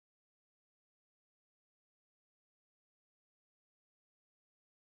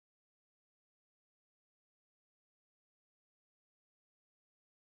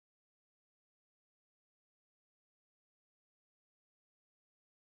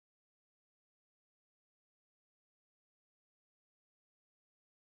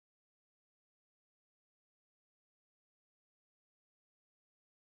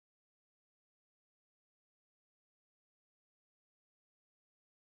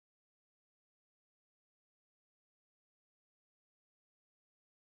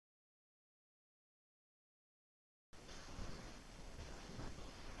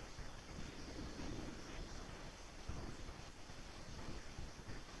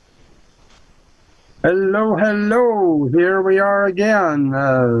Hello, hello. Here we are again,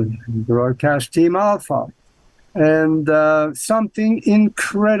 Broadcast Team Alpha. And something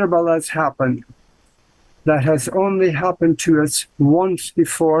incredible has happened that has only happened to us once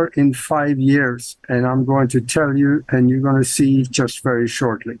before in 5 years. And I'm going to tell you, and you're going to see just very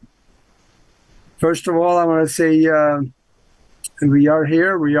shortly. First of all, I want to say we are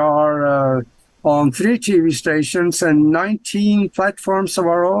here. We are on 3 TV stations and 19 platforms of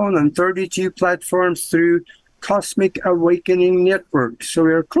our own and 32 platforms through Cosmic Awakening Network. So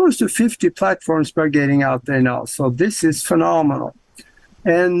we are close to 50 platforms by getting out there now. So this is phenomenal.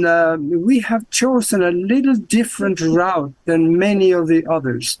 And we have chosen a little different route than many of the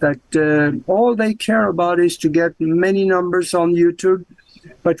others, that all they care about is to get many numbers on YouTube.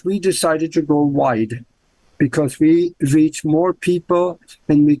 But we decided to go wide, because we reach more people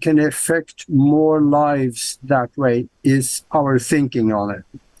and we can affect more lives that way, is our thinking on it.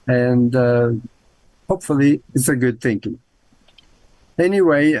 And hopefully it's a good thinking.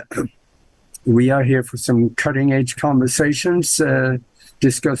 Anyway, we are here for some cutting edge conversations,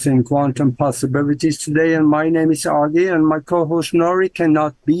 discussing quantum possibilities today. And my name is Agi, and my co-host Nori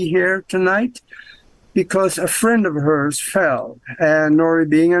cannot be here tonight because a friend of hers fell, and Nori,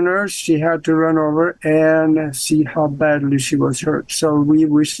 being a nurse, she had to run over and see how badly she was hurt. So we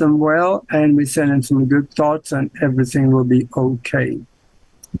wish them well, and we send in some good thoughts, and everything will be okay.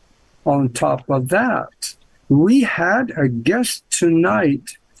 On top of that, we had a guest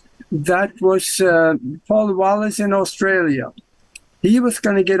tonight that was Paul Wallace in Australia. He was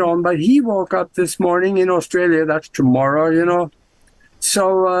going to get on, but he woke up this morning in Australia. That's tomorrow, you know.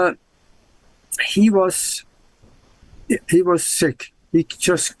 So he was sick. He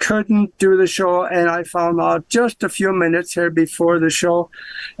just couldn't do the show, and I found out just a few minutes here before the show.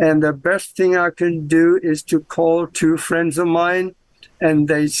 And the best thing I can do is to call 2 friends of mine, and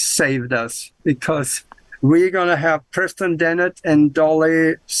they saved us, because we're going to have Preston Dennett and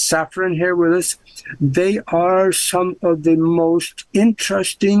Dolly Saffron here with us. They are some of the most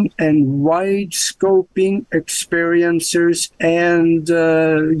interesting and wide-scoping experiencers and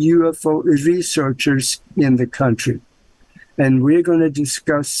UFO researchers in the country. And we're going to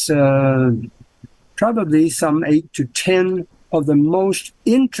discuss probably some 8 to 10 of the most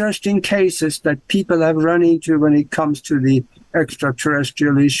interesting cases that people have run into when it comes to the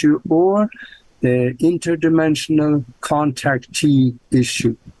extraterrestrial issue or the interdimensional contactee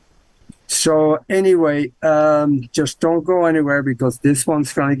issue. So anyway, just don't go anywhere, because this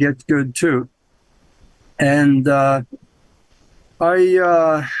one's going to get good too. And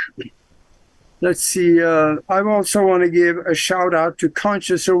let's see, I also want to give a shout out to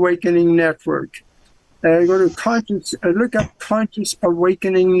Conscious Awakening Network. Go to look up Conscious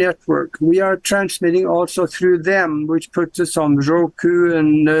Awakening Network. We are transmitting also through them, which puts us on Roku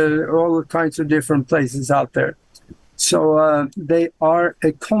and all kinds of different places out there. So they are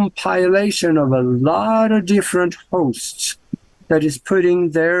a compilation of a lot of different hosts that is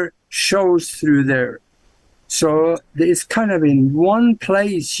putting their shows through there. So it's kind of in one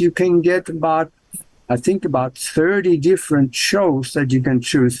place you can get about 30 different shows that you can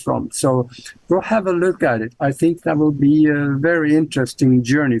choose from. So go have a look at it. I think that will be a very interesting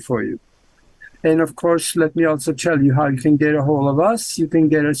journey for you. And of course, let me also tell you how you can get a hold of us. You can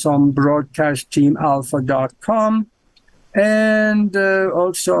get us on broadcastteamalpha.com and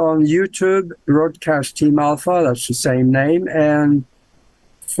also on YouTube, Broadcast Team Alpha, that's the same name, and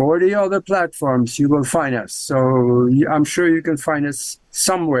 40 other platforms you will find us. So I'm sure you can find us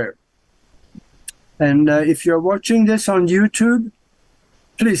somewhere. And if you're watching this on YouTube,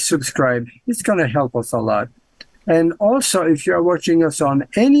 please subscribe. It's going to help us a lot. And also, if you're watching us on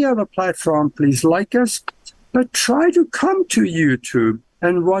any other platform, please like us. But try to come to YouTube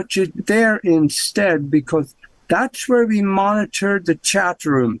and watch it there instead, because that's where we monitor the chat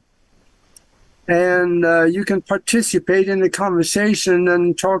room. And you can participate in the conversation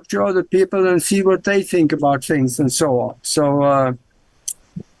and talk to other people and see what they think about things and so on. So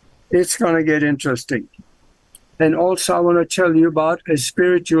it's going to get interesting. And also, I want to tell you about a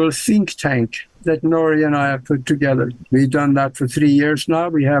spiritual think tank that Nori and I have put together. We've done that for 3 years now.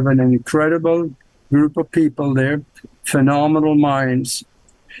 We have an incredible group of people there, phenomenal minds.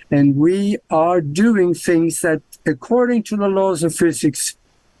 And we are doing things that, according to the laws of physics,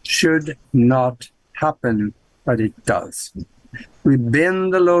 should not happen, but it does. We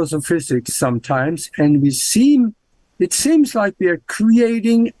bend the laws of physics sometimes, and it seems like we are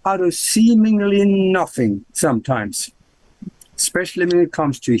creating out of seemingly nothing sometimes, especially when it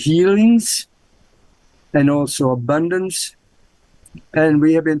comes to healings and also abundance. And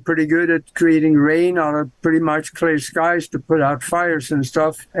we have been pretty good at creating rain out of pretty much clear skies to put out fires and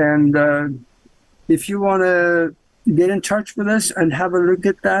stuff. And if you want to get in touch with us and have a look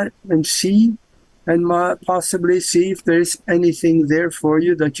at that and see, and possibly see if there's anything there for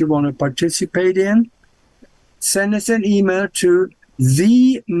you that you want to participate in, send us an email to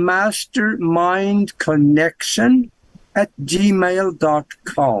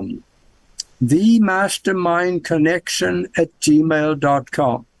themastermindconnection@gmail.com.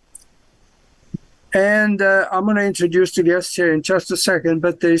 themastermindconnection@gmail.com. And I'm going to introduce the guest here in just a second,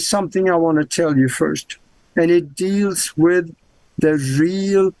 but there's something I want to tell you first. And it deals with the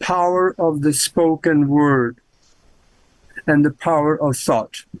real power of the spoken word and the power of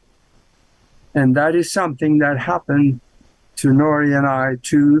thought. And that is something that happened to Nori and I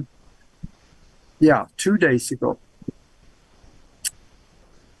 2 days ago.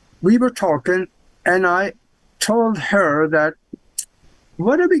 We were talking, and I told her that,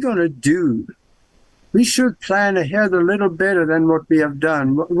 what are we going to do? We should plan ahead a little better than what we have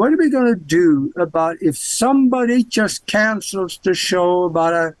done. What are we going to do about if somebody just cancels the show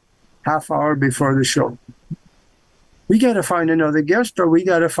about a half hour before the show? We got to find another guest, or we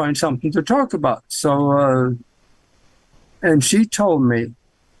got to find something to talk about. So, and she told me,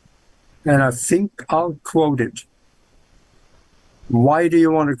 and I think I'll quote it, "Why do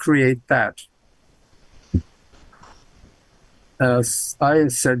you want to create that?" I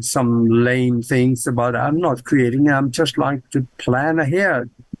said some lame things about, I'm not creating, I'm just like to plan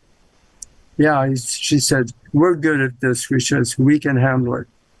ahead. Yeah, she said, we're good at this, we can handle it.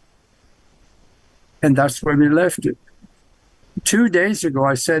 And that's where we left it. 2 days ago,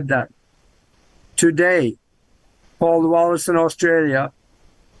 I said that. Today, Paul Wallace in Australia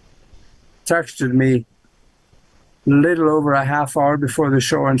texted me a little over a half hour before the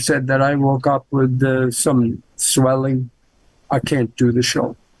show and said that I woke up with some swelling. I can't do the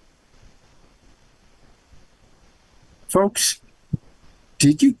show. Folks,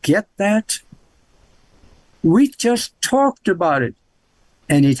 did you get that? We just talked about it,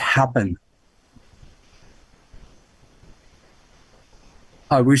 and it happened.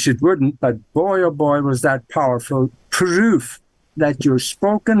 I wish it wouldn't, but boy, oh boy, was that powerful proof that your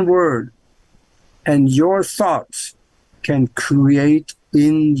spoken word and your thoughts can create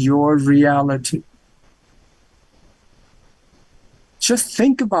in your reality. Just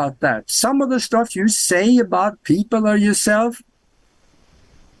think about that. Some of the stuff you say about people or yourself,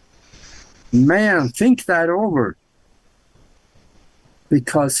 man, think that over.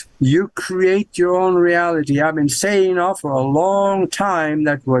 Because you create your own reality. I've been saying now for a long time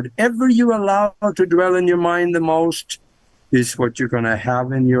that whatever you allow to dwell in your mind the most is what you're going to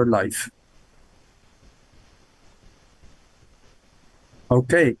have in your life.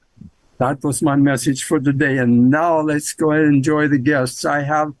 Okay. That was my message for today. And now let's go ahead and enjoy the guests. I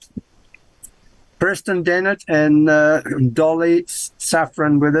have Preston Dennett and Dolly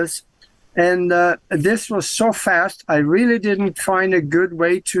Safran with us. And this was so fast, I really didn't find a good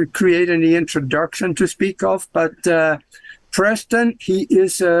way to create any introduction to speak of. But Preston, he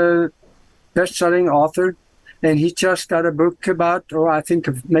is a best-selling author. And he just got a book about, I think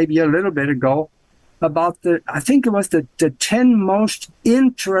maybe a little bit ago, about I think it was the 10 most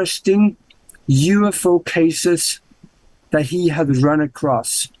interesting UFO cases that he had run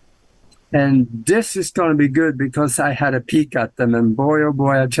across. And this is going to be good because I had a peek at them, and boy, oh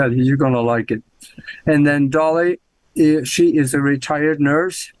boy, I tell you, you're going to like it. And then Dolly, she is a retired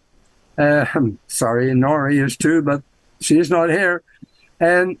nurse. Sorry, Nori is too, but she's not here.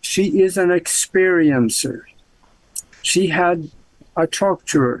 And she is an experiencer. I talked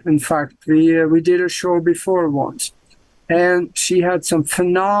to her. In fact, we did a show before once, and she had some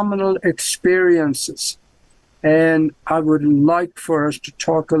phenomenal experiences. And I would like for us to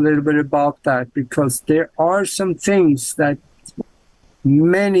talk a little bit about that, because there are some things that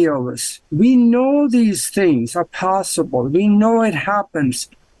many of us, we know these things are possible. We know it happens,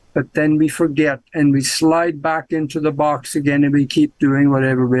 but then we forget and we slide back into the box again and we keep doing what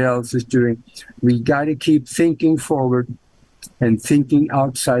everybody else is doing. We got to keep thinking forward and thinking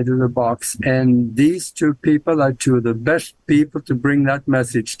outside of the box. And these two people are two of the best people to bring that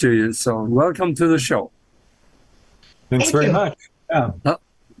message to you. So welcome to the show. Thanks very much. Yeah.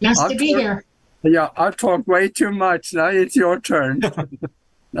 Nice to be here. Yeah, I've talked way too much. Now it's your turn.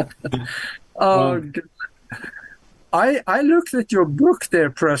 I looked at your book there,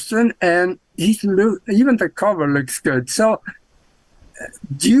 Preston, and even the cover looks good. So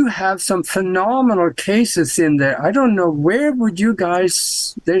do you have some phenomenal cases in there? I don't know, where would you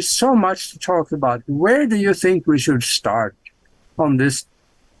guys, there's so much to talk about. Where do you think we should start on this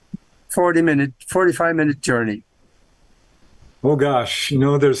 45-minute journey? Oh gosh,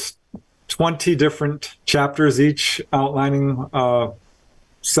 there's 20 different chapters each outlining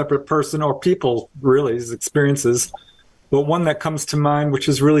separate person or people, really, his experiences. But one that comes to mind, which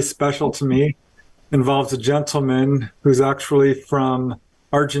is really special to me, involves a gentleman who's actually from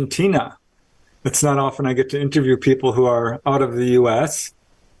Argentina. It's not often I get to interview people who are out of the U.S.,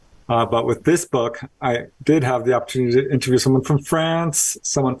 but with this book, I did have the opportunity to interview someone from France,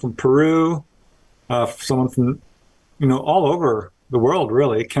 someone from Peru, someone from, all over the world,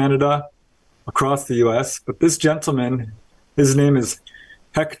 really, Canada, across the U.S. But this gentleman, his name is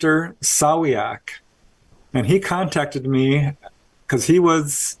Hector Sawiak, and he contacted me because he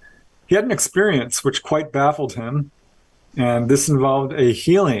had an experience which quite baffled him, and this involved a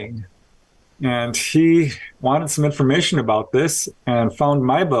healing. And he wanted some information about this and found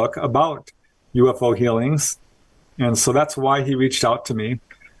my book about UFO healings. And so that's why he reached out to me.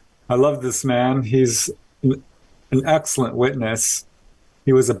 I love this man. He's an excellent witness.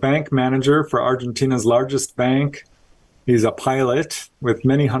 He was a bank manager for Argentina's largest bank. He's a pilot with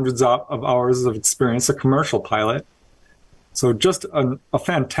many hundreds of hours of experience, a commercial pilot. So just a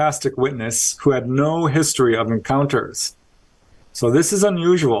fantastic witness who had no history of encounters. So this is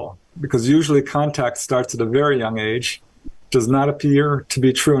unusual because usually contact starts at a very young age. Does not appear to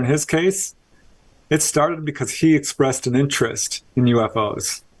be true in his case. It started because he expressed an interest in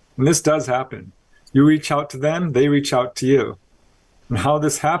UFOs. And this does happen. You reach out to them, they reach out to you. And how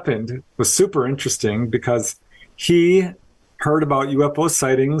this happened was super interesting because he heard about UFO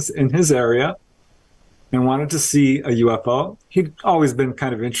sightings in his area and wanted to see a UFO. He'd always been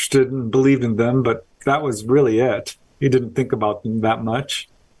kind of interested and believed in them, but that was really it. He didn't think about them that much.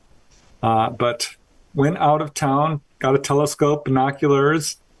 But went out of town, got a telescope,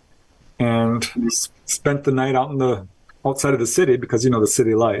 binoculars, and spent the night outside of the city because, the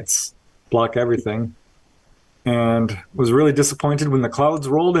city lights block everything. And was really disappointed when the clouds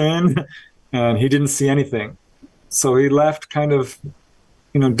rolled in and he didn't see anything. So he left kind of,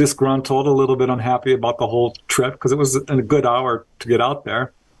 disgruntled, a little bit unhappy about the whole trip because it was a good hour to get out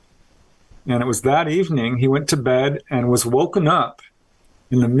there. And it was that evening he went to bed and was woken up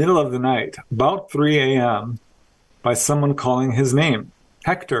in the middle of the night, about 3 a.m., by someone calling his name,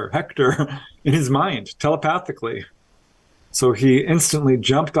 Hector, Hector, in his mind, telepathically. So he instantly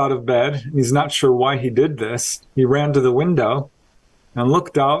jumped out of bed. He's not sure why he did this. He ran to the window and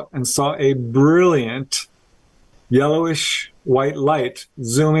looked out and saw a brilliant yellowish white light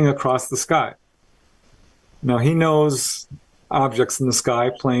zooming across the sky. Now he knows objects in the sky,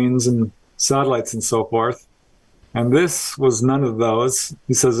 planes and satellites and so forth. And this was none of those.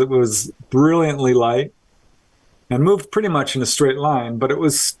 He says it was brilliantly light and moved pretty much in a straight line, but it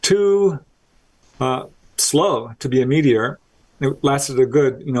was too slow to be a meteor. It lasted a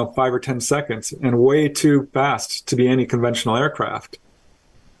good, 5 or 10 seconds and way too fast to be any conventional aircraft.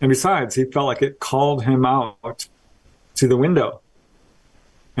 And besides, he felt like it called him out to the window.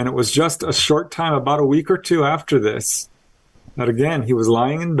 And it was just a short time, about a week or two after this, that again, he was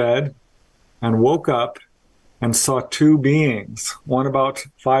lying in bed and woke up and saw two beings, one about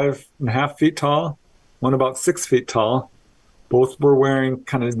 5.5 feet tall, one about 6 feet tall. Both were wearing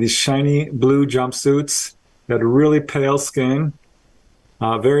kind of these shiny blue jumpsuits. They had really pale skin,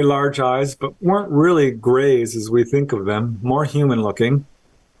 very large eyes, but weren't really grays as we think of them, more human looking.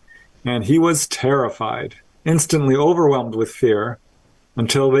 And he was terrified, instantly overwhelmed with fear,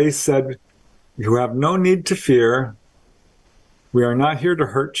 until they said, "You have no need to fear. We are not here to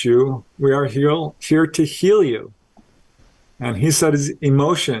hurt you. We are here to heal you." And he said his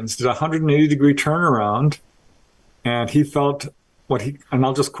emotions did a 180-degree turnaround, and he felt and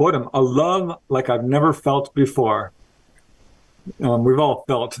I'll just quote him, "a love like I've never felt before." We've all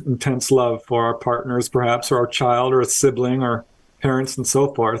felt intense love for our partners, perhaps, or our child, or a sibling, or parents, and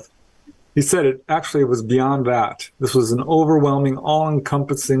so forth. He said it actually was beyond that. This was an overwhelming,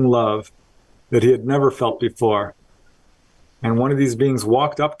 all-encompassing love that he had never felt before. And one of these beings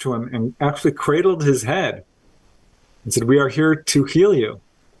walked up to him and actually cradled his head and said, "We are here to heal you."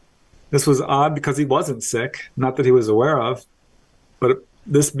 This was odd because he wasn't sick, not that he was aware of, but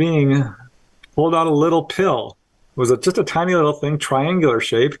this being pulled out a little pill. It was just a tiny little thing, triangular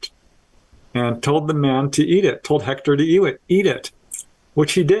shaped, and told the man to eat it, told Hector to eat it,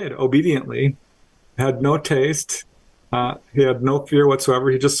 which he did obediently. Had no taste. He had no fear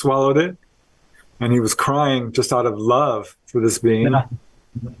whatsoever. He just swallowed it. And he was crying just out of love for this being,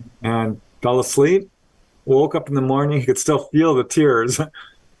 and fell asleep. Woke up in the morning, he could still feel the tears.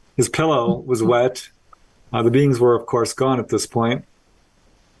 His pillow was wet. The beings were, of course, gone at this point.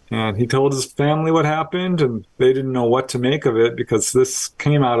 And he told his family what happened, and they didn't know what to make of it because this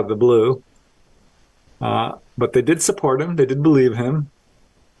came out of the blue. But they did support him. They did believe him.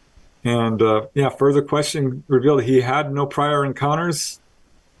 And further questioning revealed he had no prior encounters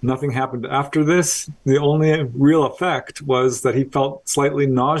Nothing happened after this. The only real effect was that he felt slightly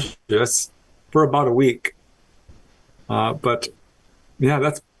nauseous for about a week. But yeah,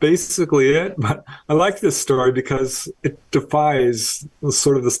 that's basically it. But I like this story because it defies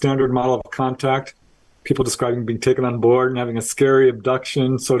sort of the standard model of contact. People describing being taken on board and having a scary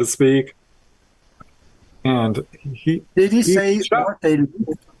abduction, so to speak. And did he say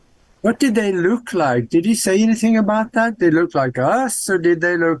what did they look like? Did he say anything about that? They look like us, or did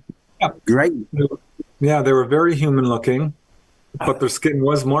they look great? Yeah, they were very human looking, but their skin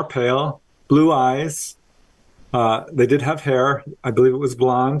was more pale, blue eyes. They did have hair. I believe it was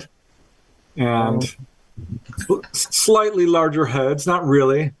blonde, and slightly larger heads. Not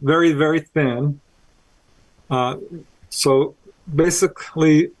really. Very, very thin. So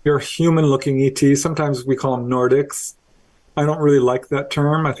basically, you're human-looking ET. Sometimes we call them Nordics. I don't really like that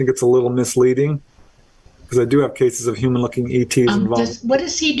term. I think it's a little misleading because I do have cases of human-looking ETs involved. What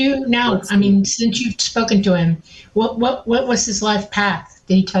does he do now? I mean, since you've spoken to him, what was his life path?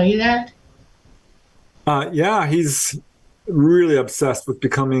 Did he tell you that? Yeah, he's really obsessed with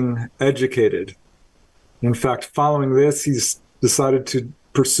becoming educated. In fact, following this, he's decided to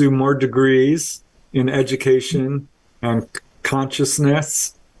pursue more degrees in education and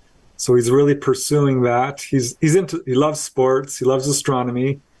consciousness. So he's really pursuing that. He loves sports, he loves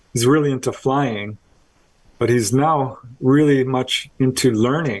astronomy, he's really into flying, but he's now really much into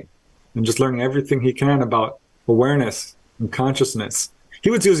learning and just learning everything he can about awareness and consciousness.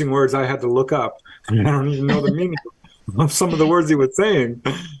 He was using words I had to look up. I don't even know the meaning of some of the words he was saying.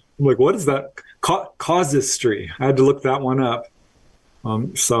 I'm like, what is that? Casuistry. I had to look that one up.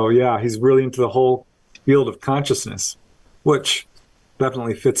 So yeah, he's really into the whole field of consciousness, which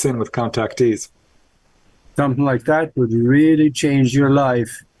definitely fits in with contactees. Something like that would really change your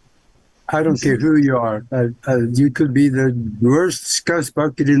life. I don't care who you are. You could be the worst scuzz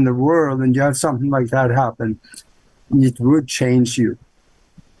bucket in the world, and you have something like that happen. It would change you.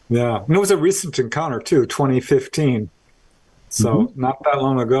 Yeah, and it was a recent encounter too, 2015. So not that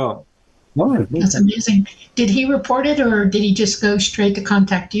long ago. Oh, that's amazing. Did he report it, or did he just go straight to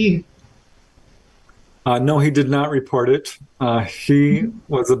contact you? No, he did not report it. He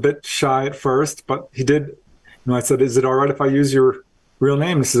was a bit shy at first, but he did. I said, "Is it all right if I use your real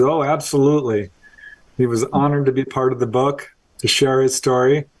name?" He said, "Oh, absolutely." He was honored to be part of the book, to share his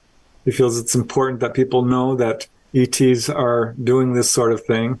story. He feels it's important that people know that ETs are doing this sort of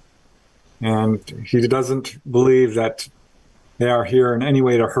thing, and he doesn't believe that they are here in any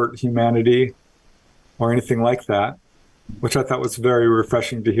way to hurt humanity or anything like that, which I thought was very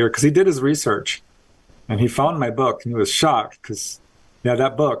refreshing to hear, because he did his research. And he found my book, and he was shocked because, yeah,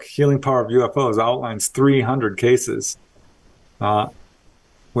 that book, Healing Power of UFOs, outlines 300 cases,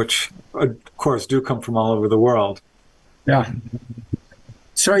 which, of course, do come from all over the world. Yeah.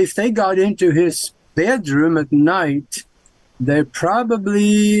 So if they got into his bedroom at night, they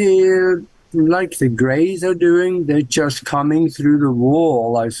probably, like the Greys are doing, they're just coming through the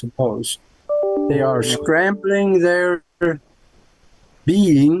wall, I suppose. They are scrambling their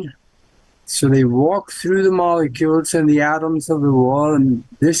being. So they walk through the molecules and the atoms of the wall, and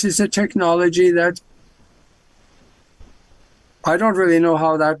this is a technology that I don't really know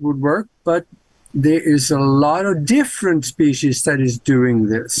how that would work, but there is a lot of different species that is doing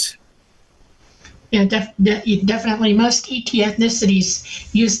this. Yeah, definitely. Most ET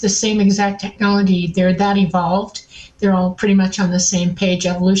ethnicities use the same exact technology. They're that evolved. They're all pretty much on the same page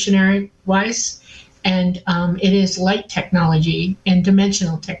evolutionary-wise, and it is light technology and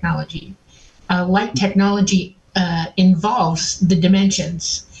dimensional technology. Light technology involves the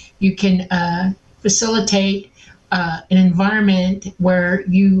dimensions. You can facilitate an environment where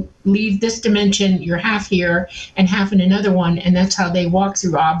you leave this dimension, you're half here and half in another one, and that's how they walk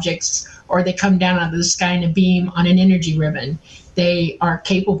through objects, or they come down out of the sky in a beam on an energy ribbon. They are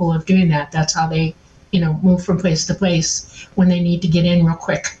capable of doing that. That's how they, move from place to place when they need to get in real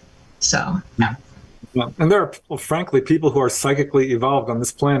quick. So, yeah. Yeah. And there are, frankly, people who are psychically evolved on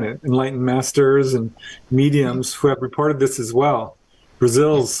this planet, enlightened masters and mediums who have reported this as well.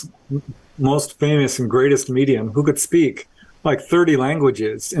 Brazil's most famous and greatest medium, who could speak like 30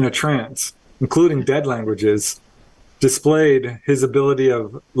 languages in a trance, including dead languages, displayed his ability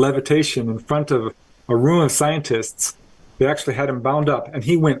of levitation in front of a room of scientists. They actually had him bound up, and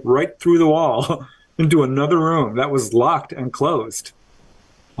he went right through the wall into another room that was locked and closed.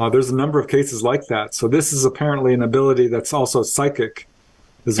 There's a number of cases like that. So this is apparently an ability that's also psychic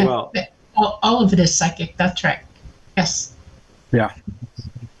as well. All of it is psychic. That's right. Yes. Yeah.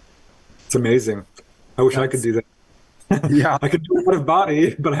 It's amazing. I wish I could do that. Yeah. I could do it with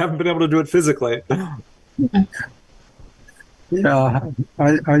body, but I haven't been able to do it physically. Yeah,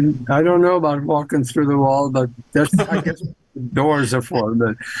 I don't know about walking through the wall, but that's I guess what doors are for.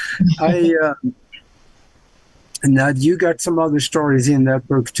 But I now you got some other stories in that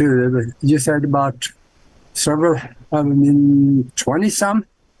book too. You said about several, I mean, 20 some.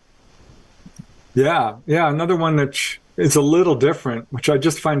 Yeah, yeah. Another one that is a little different, which I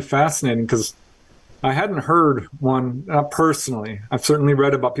just find fascinating because I hadn't heard one personally. I've certainly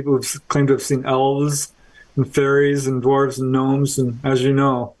read about people who've claimed to have seen elves and fairies and dwarves and gnomes. And as you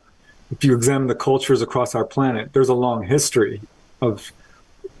know, if you examine the cultures across our planet, there's a long history of,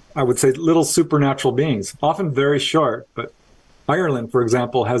 I would say, little supernatural beings, often very short. But Ireland, for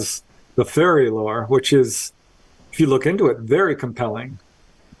example, has the fairy lore, which is, if you look into it, very compelling.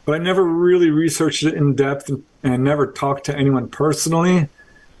 But I never really researched it in depth and never talked to anyone personally,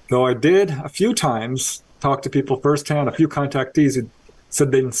 though I did a few times talk to people firsthand, a few contactees who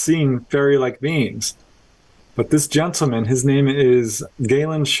said they'd seen fairy-like beings. But this gentleman, his name is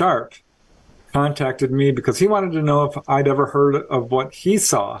Galen Sharp, contacted me because he wanted to know if I'd ever heard of what he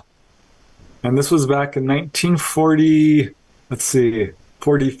saw. And this was back in 1940,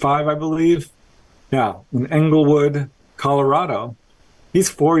 45, I believe. Yeah, in Englewood, Colorado. He's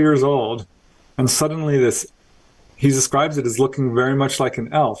 4 years old, and suddenly he describes it as looking very much like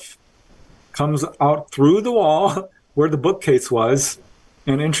an elf, comes out through the wall where the bookcase was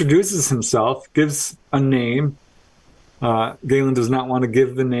and introduces himself, gives a name. Galen does not want to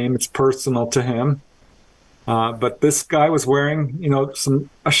give the name. It's personal to him. But this guy was wearing,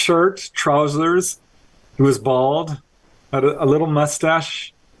 a shirt, trousers. He was bald, had a little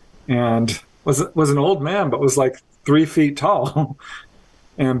mustache, and was an old man, but was like 3 feet tall.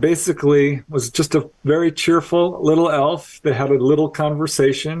 And basically was just a very cheerful little elf. They had a little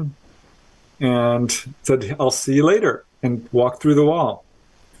conversation and said, "I'll see you later," and walked through the wall.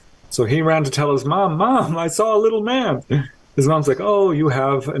 So he ran to tell his mom, "Mom, I saw a little man." His mom's like, "Oh, you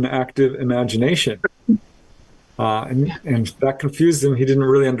have an active imagination." And that confused him. He didn't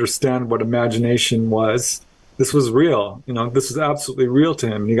really understand what imagination was. This was real. This was absolutely real to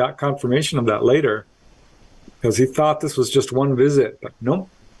him. He got confirmation of that later, because he thought this was just one visit, but nope.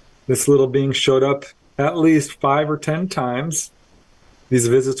 This little being showed up at least 5 or 10 times. These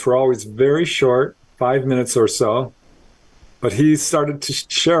visits were always very short, 5 minutes or so. But he started to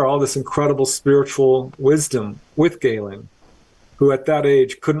share all this incredible spiritual wisdom with Galen, who at that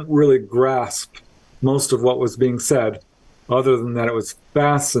age couldn't really grasp most of what was being said, other than that it was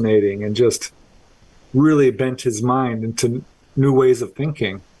fascinating and just really bent his mind into new ways of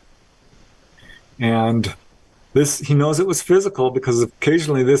thinking. And he knows it was physical because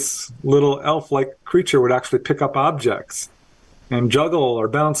occasionally this little elf-like creature would actually pick up objects and juggle or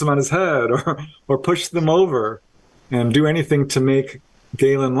bounce them on his head or push them over and do anything to make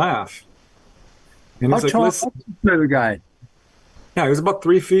Galen laugh. And he's like, "Listen, the guy." Yeah, he was about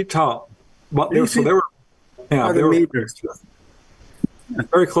 3 feet tall. But they were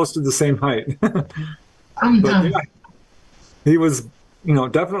very close to the same height. But yeah, he was,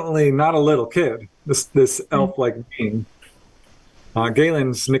 definitely not a little kid. This elf-like being.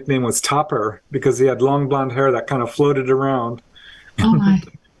 Galen's nickname was Topper because he had long blonde hair that kind of floated around. Oh my.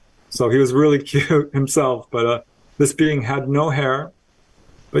 So he was really cute himself, but this being had no hair.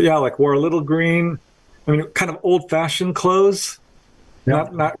 But yeah, wore a little green, kind of old-fashioned clothes. Yeah.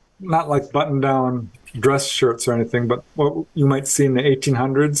 Not like button-down dress shirts or anything, but what you might see in the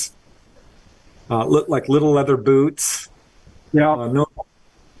 1800s. Like little leather boots. Yeah.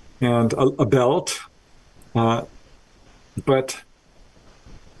 And a belt. But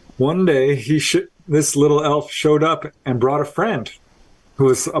one day this little elf showed up and brought a friend who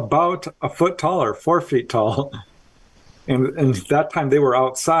was about a foot taller, 4 feet tall. And that time they were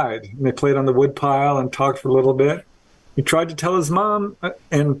outside and they played on the wood pile and talked for a little bit. He tried to tell his mom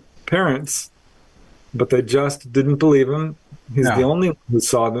and parents, but they just didn't believe him. He's the only one who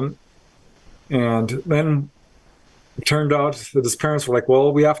saw them. And then it turned out that his parents were like,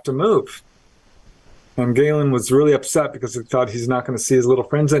 "Well, we have to move." And Galen was really upset because he thought he's not going to see his little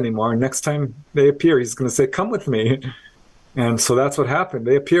friends anymore. And next time they appear, he's going to say, "Come with me." And so that's what happened.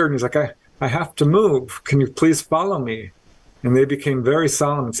 They appeared and he's like, I have to move. Can you please follow me? And they became very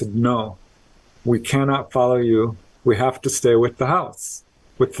solemn and said, "No, we cannot follow you. We have to stay with the house,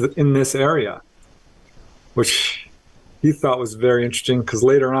 in this area," which he thought was very interesting because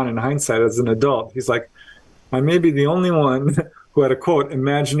later on in hindsight, as an adult, he's like, "I may be the only one who had a, quote,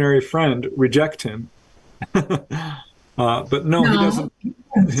 imaginary friend reject him." But no, he doesn't.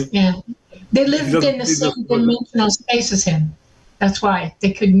 Yeah. They lived in the same dimensional space as him. That's why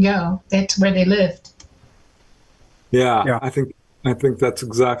they couldn't go. That's where they lived. Yeah, I think I think that's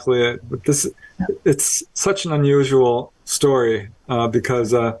exactly it. But it's such an unusual story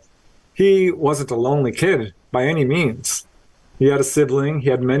because he wasn't a lonely kid by any means. He had a sibling. He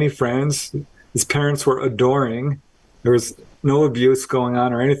had many friends. His parents were adoring. There was no abuse going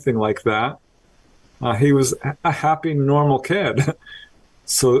on or anything like that. He was a happy, normal kid.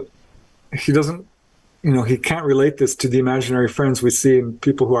 So he doesn't, he can't relate this to the imaginary friends we see in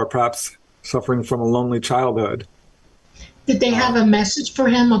people who are perhaps suffering from a lonely childhood. Did they have a message for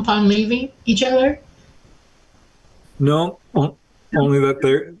him upon leaving each other? No, only that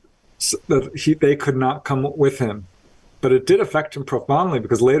they could not come with him. But it did affect him profoundly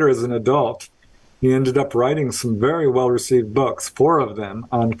because later as an adult, he ended up writing some very well-received books, 4 of them,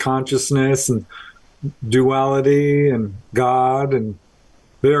 on consciousness and duality and God and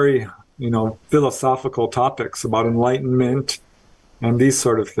very, philosophical topics about enlightenment and these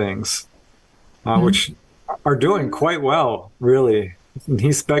sort of things, which are doing quite well, really. And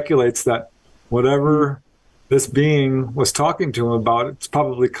he speculates that whatever this being was talking to him about, it's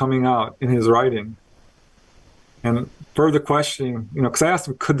probably coming out in his writing. And further questioning, because I asked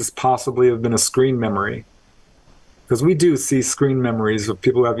him, could this possibly have been a screen memory? Because we do see screen memories of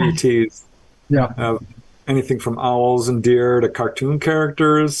people who have ETs. Yeah. Anything from owls and deer to cartoon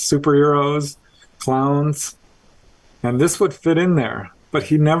characters, superheroes, clowns. And this would fit in there. But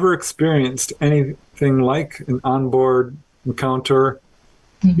he never experienced anything like an onboard encounter.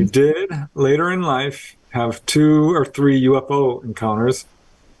 Mm-hmm. He did, later in life, have 2 or 3 UFO encounters,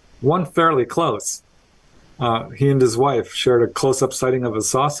 one fairly close. He and his wife shared a close-up sighting of a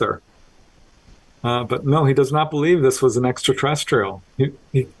saucer. But no, he does not believe this was an extraterrestrial.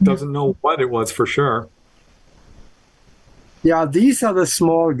 He doesn't know what it was for sure. Yeah, these are the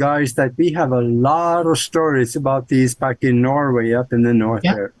small guys that we have a lot of stories about these back in Norway, up in the north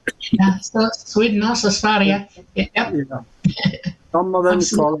there. Yeah, so Sweden also, Sverige. Yep. Yeah. Some of them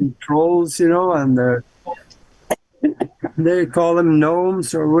call them trolls, and they call them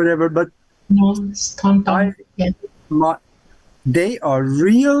gnomes or whatever, but they are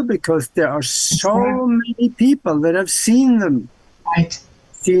real because there are so many people that have seen them. Right.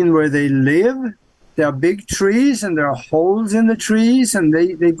 Seen where they live. There are big trees and there are holes in the trees, and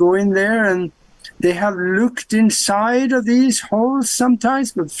they go in there and they have looked inside of these holes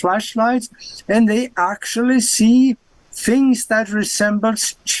sometimes with flashlights, and they actually see things that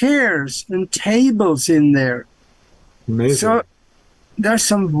resembles chairs and tables in there. Amazing. So there's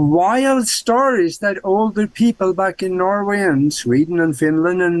some wild stories that older people back in Norway and Sweden and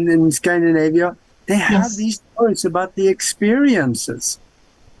Finland and in Scandinavia, they have these stories about the experiences.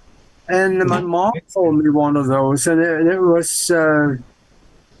 And my mom told me one of those, and it was,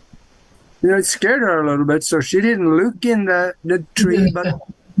 it scared her a little bit, so she didn't look in the tree, but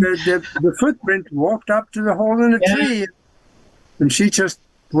the footprint walked up to the hole in the tree, and she just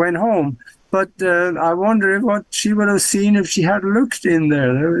went home. But I wonder what she would have seen if she had looked in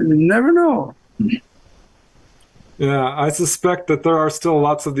there. You never know. Yeah, I suspect that there are still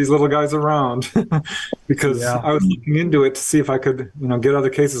lots of these little guys around because I was looking into it to see if I could, get other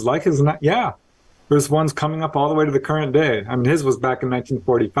cases like his. And there's ones coming up all the way to the current day. I mean, his was back in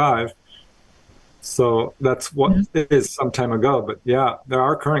 1945. So that's what it is some time ago. But there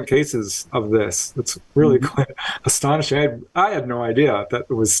are current cases of this. It's really quite astonishing. I had no idea that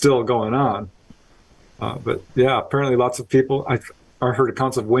it was still going on. But apparently lots of people, I heard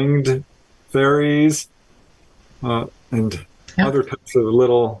accounts of winged fairies and other types of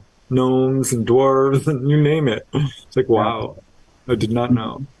little gnomes and dwarves and you name it. It's like, wow, I did not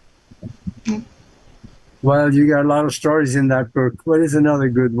know. Well, you got a lot of stories in that book. What is another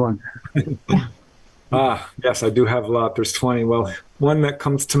good one? Yes, I do have a lot. There's 20. Well, one that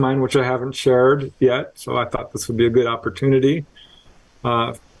comes to mind, which I haven't shared yet, so I thought this would be a good opportunity,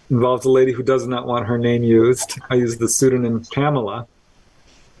 involves a lady who does not want her name used. I used the pseudonym Pamela.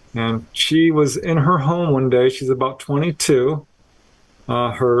 And she was in her home one day. She's about 22.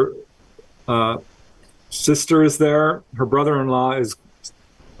 Her sister is there. Her brother-in-law is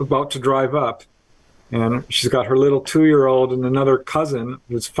about to drive up. And she's got her little 2-year-old and another cousin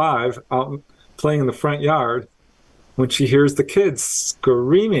who's 5 out playing in the front yard when she hears the kids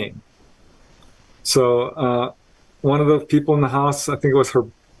screaming. So one of the people in the house, I think it was her,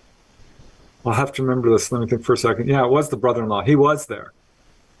 I'll have to remember this. Let me think for a second. Yeah, it was the brother-in-law. He was there.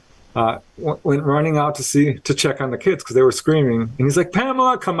 Went running out to check on the kids because they were screaming. And he's like,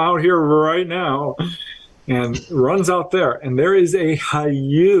 Pamela, come out here right now. And runs out there. And there is a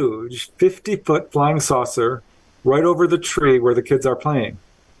huge 50-foot flying saucer right over the tree where the kids are playing.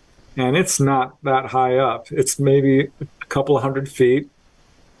 And it's not that high up. It's maybe a couple of 100 feet.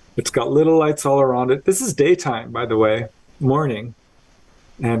 It's got little lights all around it. This is daytime, by the way. morning,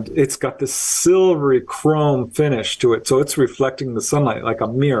 and it's got this silvery chrome finish to it. So it's reflecting the sunlight like a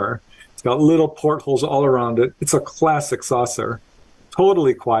mirror. It's got little portholes all around it. It's a classic saucer,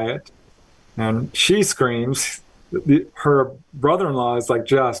 totally quiet. And she screams. Her brother-in-law is like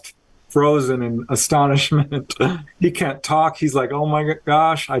just frozen in astonishment. He can't talk. He's like, oh my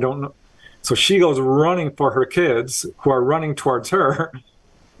gosh, I don't know. So she goes running for her kids who are running towards her.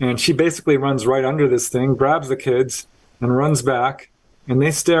 And she basically runs right under this thing, grabs the kids and runs back. And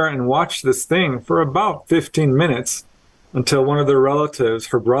they stare and watch this thing for about 15 minutes until one of their relatives,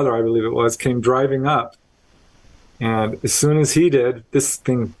 her brother, I believe it was, came driving up. And as soon as he did, this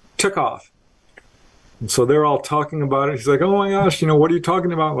thing took off. And so they're all talking about it. He's like, oh my gosh, what are you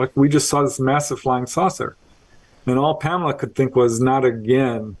talking about? Like, we just saw this massive flying saucer. And all Pamela could think was, not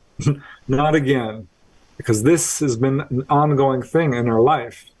again, not again, because this has been an ongoing thing in her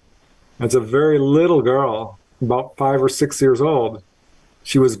life. As a very little girl, about 5 or 6 years old,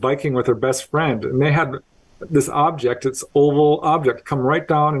 she was biking with her best friend, and they had this object, this oval object, come right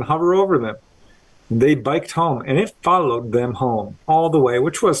down and hover over them. And they biked home, and it followed them home all the way,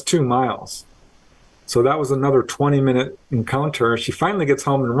 which was 2 miles. So that was another 20-minute encounter. She finally gets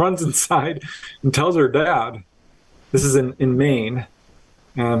home and runs inside and tells her dad, this is in Maine,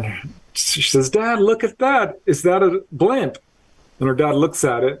 and she says, Dad, look at that. Is that a blimp? And her dad looks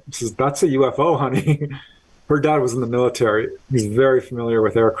at it and says, that's a UFO, honey. Her dad was in the military. He's very familiar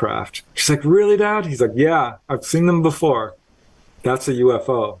with aircraft. She's like, really, Dad? He's like, yeah, I've seen them before. That's a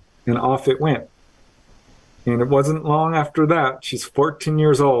UFO. And off it went. And it wasn't long after that. She's 14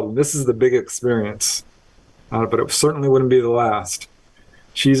 years old. This is the big experience. But it certainly wouldn't be the last.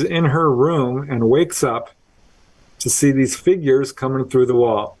 She's in her room and wakes up to see these figures coming through the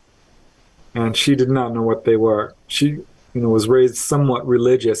wall. And she did not know what they were. She was raised somewhat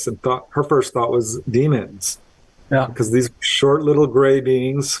religious and thought her first thought was demons. Yeah. Because these short little gray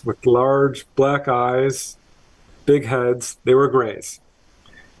beings with large black eyes, big heads, they were grays.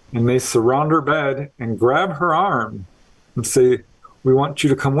 And they surround her bed and grab her arm and say, we want you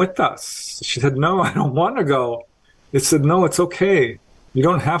to come with us. She said, no, I don't want to go. They said, no, it's okay. You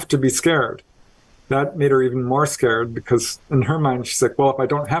don't have to be scared. That made her even more scared because in her mind, she's like, well, if I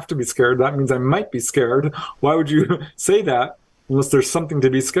don't have to be scared, that means I might be scared. Why would you say that unless there's something to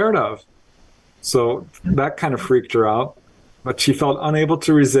be scared of? So that kind of freaked her out. But she felt unable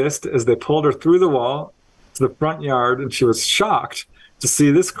to resist as they pulled her through the wall to the front yard, and she was shocked to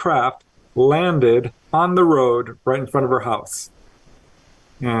see this craft landed on the road right in front of her house.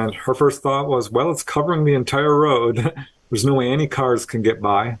 And her first thought was, well, it's covering the entire road. There's no way any cars can get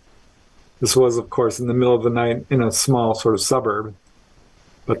by. This was, of course, in the middle of the night in a small sort of suburb.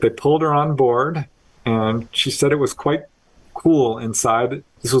 But they pulled her on board, and she said it was quite cool inside.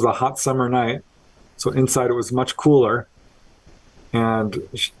 This was a hot summer night, so inside it was much cooler. And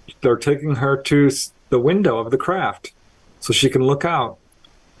they're taking her to the window of the craft so she can look out.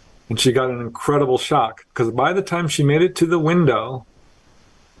 And she got an incredible shock, because by the time she made it to the window,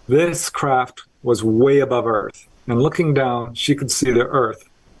 this craft was way above Earth. And looking down, she could see the Earth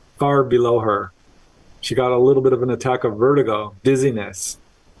far below her. She got a little bit of an attack of vertigo, dizziness.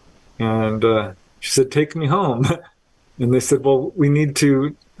 And she said, take me home. And they said, well, we need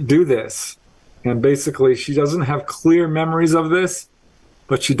to do this. And basically, she doesn't have clear memories of this,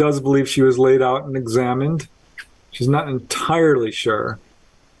 but she does believe she was laid out and examined. She's not entirely sure,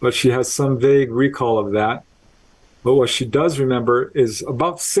 but she has some vague recall of that. But what she does remember is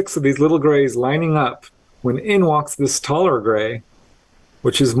about 6 of these little grays lining up when in walks this taller gray,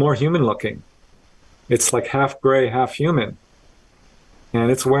 which is more human looking. It's like half gray, half human.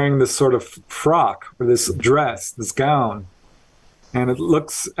 And it's wearing this sort of frock or this dress, this gown. And it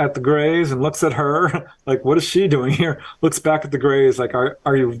looks at the grays and looks at her like, what is she doing here? Looks back at the grays like,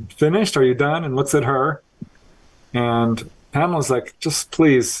 are you finished? Are you done? And looks at her. And Pamela's like, just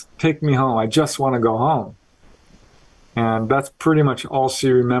please take me home. I just want to go home. And that's pretty much all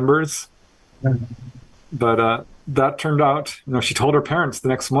she remembers. But that turned out, she told her parents the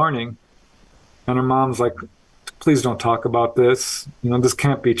next morning, and her mom's like, please don't talk about this. This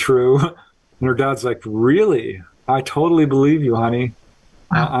can't be true. And her dad's like, really? I totally believe you, honey.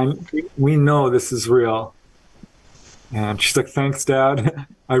 We know this is real. And she's like, thanks, Dad.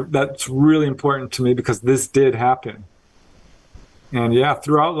 That's really important to me because this did happen. And yeah,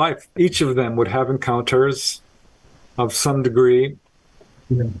 throughout life, each of them would have encounters of some degree.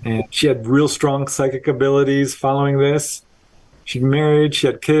 Yeah. And she had real strong psychic abilities following this. She'd married, she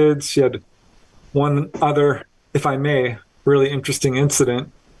had kids, she had one other, if I may, really interesting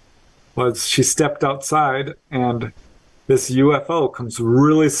incident was she stepped outside and this UFO comes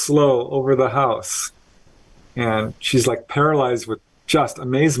really slow over the house. and she's like paralyzed with just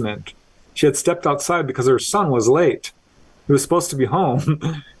amazement. She had stepped outside because her son was late. He was supposed to be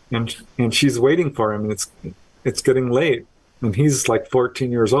home, and she's waiting for him, and it's getting late, and he's like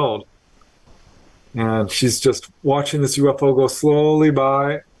 14 years old. And she's just watching this UFO go slowly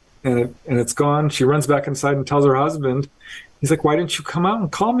by, and it's gone. She runs back inside and tells her husband. He's like, "Why didn't you come out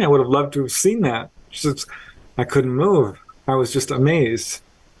and call me? I would have loved to have seen that." She says, "I couldn't move. I was just amazed."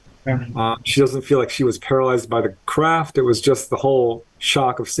 She doesn't feel like she was paralyzed by the craft. It was just the whole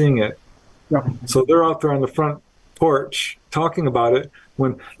shock of seeing it. Yeah. So they're out there on the front porch talking about it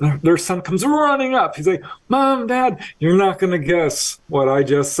when their son comes running up. He's like, "Mom, Dad, you're not going to guess what I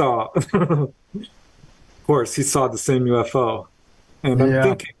just saw." Of course, he saw the same UFO. And I'm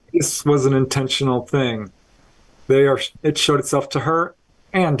thinking this was an intentional thing. It showed itself to her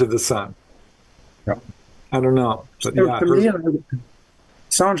and to the son. Yeah. I don't know. But So to me, it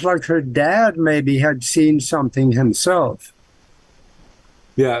sounds like her dad maybe had seen something himself.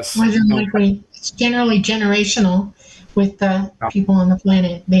 yes. More than likely, it's generally generational with the people on the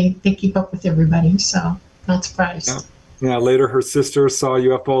planet. They keep up with everybody, so not surprised. Yeah, later her sister saw a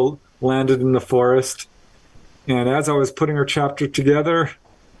UFO landed in the forest. And as I was putting her chapter together,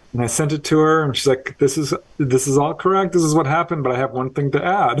 and I sent it to her, and she's like, this is all correct. This is what happened, but I have one thing to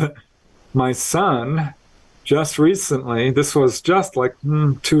add. My son, just recently, this was just like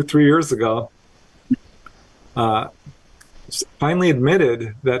 2-3 years ago, finally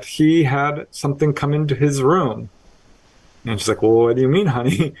admitted that he had something come into his room. And she's like, "Well, what do you mean,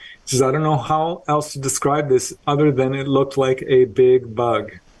 honey?" She says, "I don't know how else to describe this other than it looked like a big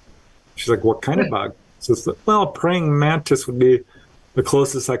bug." She's like, "What kind of bug?" Says, "Well, praying mantis would be the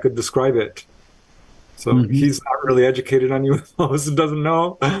closest I could describe it." So he's not really educated on UFOs and doesn't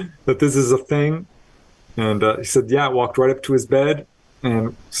know that this is a thing. And he said, yeah, walked right up to his bed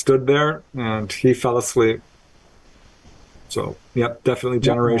and stood there, and he fell asleep. So, yeah, definitely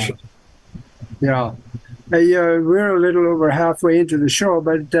generation. Yeah. We're a little over halfway into the show,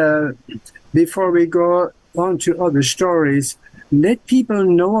 but before we go on to other stories, let people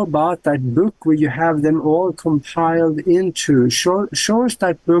know about that book where you have them all compiled into. Show us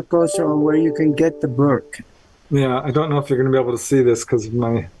that book also, where you can get the book. Yeah, I don't know if you're going to be able to see this because of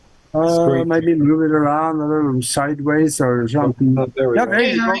my screen. Maybe move it around a little sideways or something. There we go. There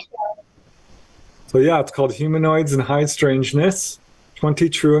you go. So yeah, it's called Humanoids and High Strangeness, 20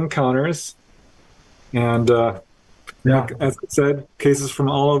 True Encounters. And like, as I said, cases from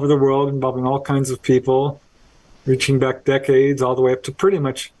all over the world involving all kinds of people, reaching back decades all the way up to pretty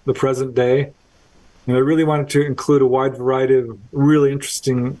much the present day. And I really wanted to include a wide variety of really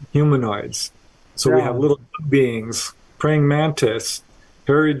interesting humanoids. So we have little beings, praying mantis,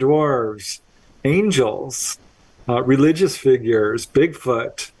 hairy dwarves, angels, religious figures,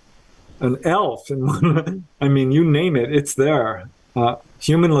 Bigfoot, an elf, and I mean, you name it, it's there.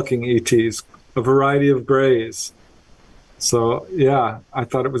 Human-looking ETs, a variety of grays. So yeah, I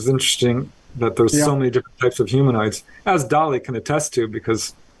thought it was interesting that there's so many different types of humanoids, as Dolly can attest to,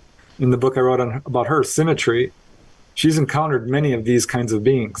 because in the book I wrote about her, Symmetry, she's encountered many of these kinds of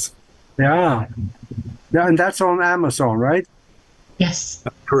beings. Yeah, and that's on Amazon, right? Yes.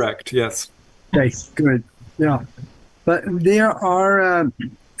 Correct, yes. Okay, good. Yeah. But there are,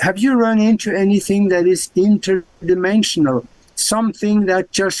 have you run into anything that is interdimensional? Something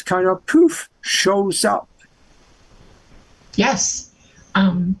that just kind of poof, shows up? Yes.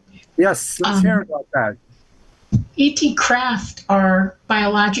 Yes, let's hear about that. ET craft are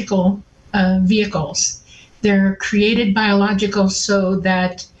biological vehicles. They're created biological so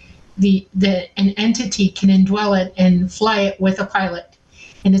that an entity can indwell it and fly it with a pilot.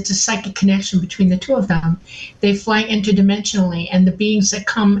 And it's a psychic connection between the two of them. They fly interdimensionally, and the beings that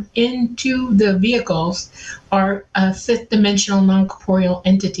come into the vehicles are fifth dimensional non-corporeal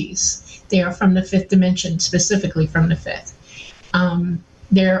entities. They are from the fifth dimension, specifically from the fifth.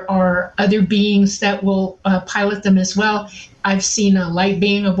 There are other beings that will pilot them as well. I've seen a light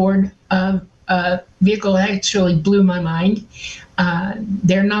being aboard a vehicle that actually blew my mind.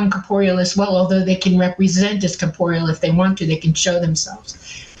 They're non-corporeal as well, although they can represent as corporeal if they want to. They can show themselves.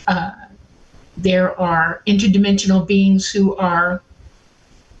 There are interdimensional beings who are,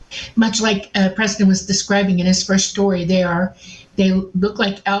 much like Preston was describing in his first story, they look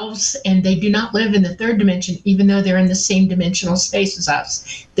like elves, and they do not live in the third dimension, even though they're in the same dimensional space as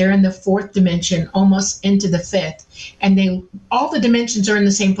us. They're in the fourth dimension, almost into the fifth. And all the dimensions are in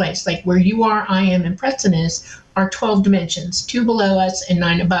the same place. Like where you are, I am, and Preston is, are 12 dimensions, 2 below us and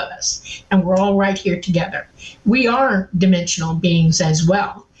 9 above us. And we're all right here together. We are dimensional beings as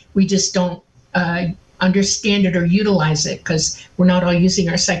well. We just don't understand it or utilize it because we're not all using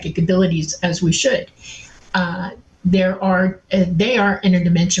our psychic abilities as we should. they are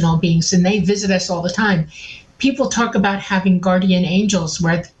interdimensional beings, and they visit us all the time. People talk about having guardian angels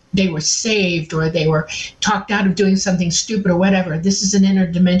where they were saved or they were talked out of doing something stupid or whatever. This is an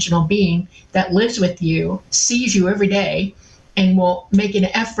interdimensional being that lives with you, sees you every day, and will make an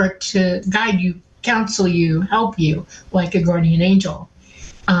effort to guide you, counsel you, help you, like a guardian angel.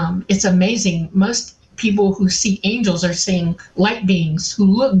 It's amazing. Most people who see angels are seeing light beings who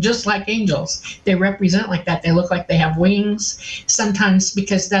look just like angels. They represent like that. They look like they have wings. Sometimes,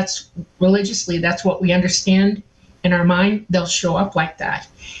 because that's religiously, that's what we understand in our mind, they'll show up like that.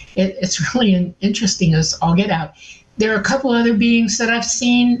 It's really interesting as all get out. There are a couple other beings that I've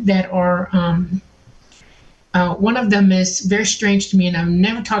seen that are, one of them is very strange to me, and I'm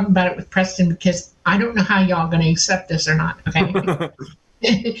never talking about it with Preston because I don't know how y'all are going to accept this or not, okay?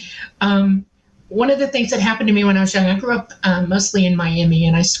 One of the things that happened to me when I was young, I grew up mostly in Miami,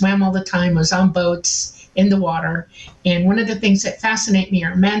 and I swam all the time, was on boats, in the water, and one of the things that fascinate me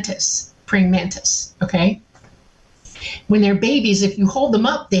are mantis, praying mantis, okay? When they're babies, if you hold them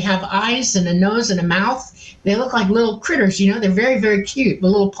up, they have eyes and a nose and a mouth. They look like little critters, you know, they're very, very cute,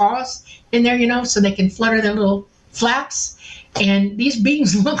 with little paws in there, you know, so they can flutter their little flaps. And these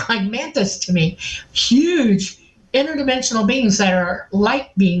beings look like mantis to me, huge, interdimensional beings that are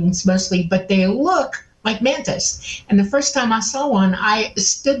light beings mostly, but they look like mantis. And the first time I saw one, I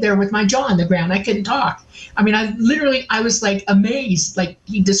stood there with my jaw on the ground. I couldn't talk. I mean, I was like amazed, like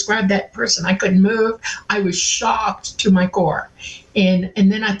he described that person. I couldn't move. I was shocked to my core. And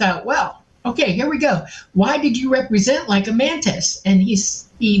then I thought, well, okay, here we go. Why did you represent like a mantis? And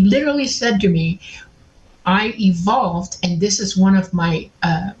he literally said to me, I evolved, and this is one of my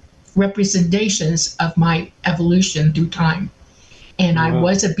representations of my evolution through time. And I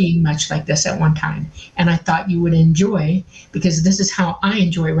was a being much like this at one time. And I thought you would enjoy, because this is how I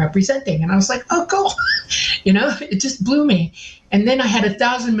enjoy representing. And I was like, oh, cool. You know, it just blew me. And then I had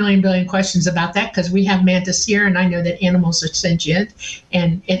 1,000 million billion questions about that, because we have mantis here, and I know that animals are sentient.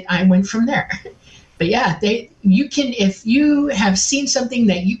 And I went from there. But yeah, you can, if you have seen something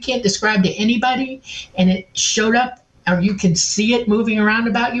that you can't describe to anybody, and it showed up, or you can see it moving around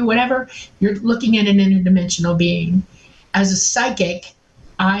about you, whatever, you're looking at an interdimensional being. As a psychic,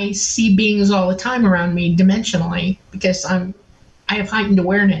 I see beings all the time around me dimensionally, because I have heightened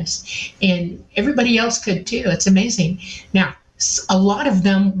awareness, and everybody else could too. It's amazing. Now, a lot of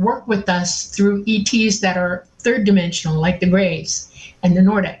them work with us through ETs that are third dimensional, like the Greys and the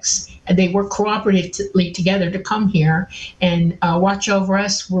Nordics. And they work cooperatively together to come here and watch over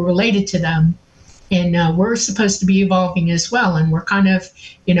us. We're related to them. And we're supposed to be evolving as well. And we're kind of,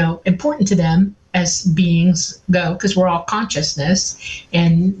 you know, important to them as beings go, because we're all consciousness.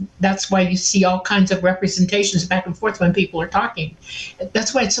 And that's why you see all kinds of representations back and forth when people are talking.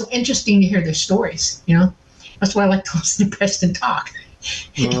 That's why it's so interesting to hear their stories, you know. That's why I like to listen to Preston talk.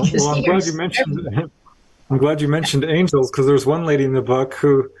 Well, I'm glad you mentioned angels, because there's one lady in the book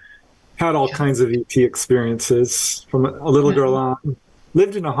who had all kinds of ET experiences from a little girl on.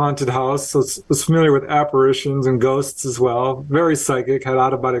 Lived in a haunted house, so was familiar with apparitions and ghosts as well. Very psychic, had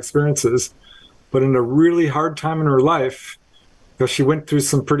out-of-body experiences. But in a really hard time in her life, because she went through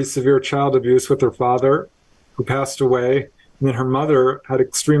some pretty severe child abuse with her father, who passed away, and then her mother had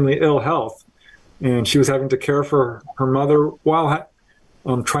extremely ill health. And she was having to care for her mother while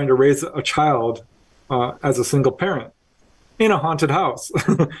trying to raise a child as a single parent in a haunted house.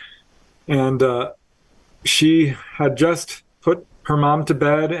 And she had just put her mom to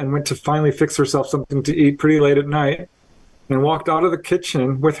bed and went to finally fix herself something to eat pretty late at night, and walked out of the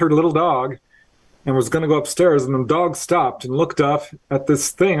kitchen with her little dog and was going to go upstairs, and the dog stopped and looked up at this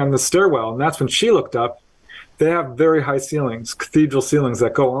thing on the stairwell. And that's when she looked up. They have very high ceilings, cathedral ceilings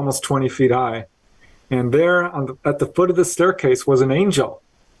that go almost 20 feet high. And there at the foot of the staircase was an angel.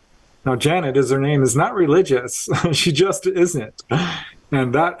 Now, Janet, as her name, is not religious. She just isn't.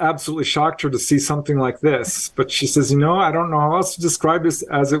 And that absolutely shocked her to see something like this. But she says, you know, I don't know how else to describe this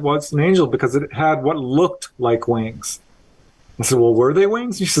as it was an angel, because it had what looked like wings. I said, well, were they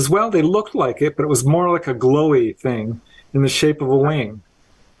wings? She says, well, they looked like it, but it was more like a glowy thing in the shape of a wing,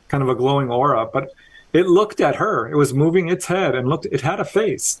 kind of a glowing aura. But it looked at her. It was moving its head and it had a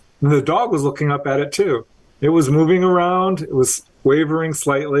face. And the dog was looking up at it too. It was moving around. It was wavering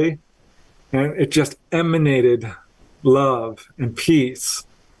slightly. And it just emanated love and peace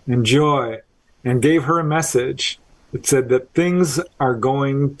and joy, and gave her a message. It said that things are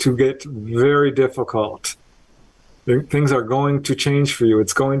going to get very difficult. Things are going to change for you.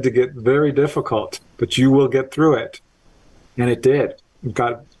 It's going to get very difficult, but you will get through it. And it did. It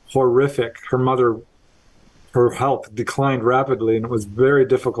got horrific. Her mother, her health declined rapidly, and it was very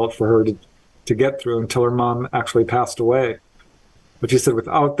difficult for her to get through until her mom actually passed away. But she said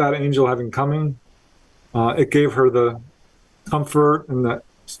without that angel having coming, it gave her the comfort and the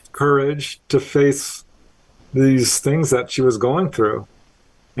courage to face these things that she was going through.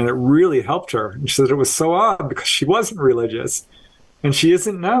 And it really helped her. And she said it was so odd because she wasn't religious and she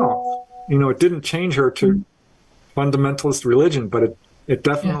isn't now. You know, it didn't change her to fundamentalist religion, but it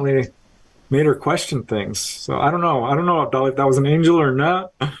definitely made her question things. So I don't know, Dolly, if that was an angel or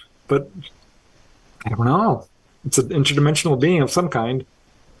not, but I don't know. It's an interdimensional being of some kind.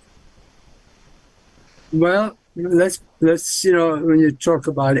 Well, let's when you talk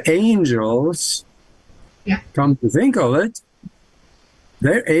about angels, come to think of it,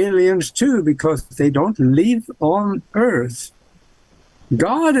 they're aliens too because they don't live on Earth.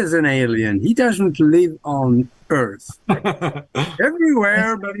 God is an alien. He doesn't live on Earth.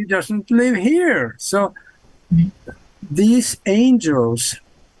 Everywhere, but he doesn't live here. So these angels,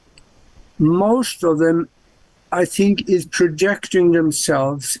 most of them, I think, is projecting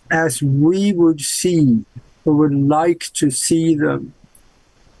themselves as we would see or would like to see them.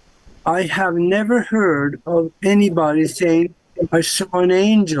 I have never heard of anybody saying, I saw an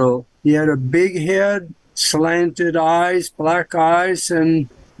angel. He had a big head, slanted eyes, black eyes, and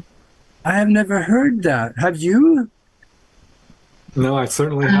I have never heard that. Have you? No, I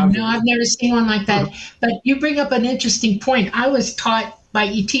certainly haven't. No, I've never seen one like that. But you bring up an interesting point. I was taught by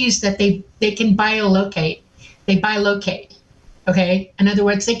ETs that they can biolocate. They bilocate. Okay? In other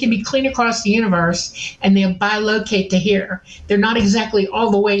words, they can be clean across the universe and they'll bilocate to here. They're not exactly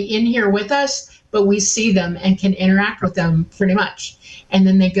all the way in here with us, but we see them and can interact with them pretty much. And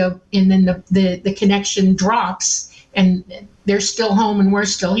then they go, and then the connection drops and they're still home and we're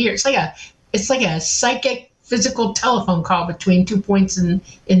still here. It's like a psychic physical telephone call between 2 points in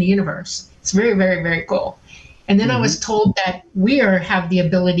the universe. It's very, very, very cool. And then I was told that we have the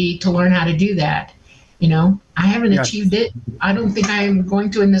ability to learn how to do that. You know, I haven't achieved it. I don't think I am going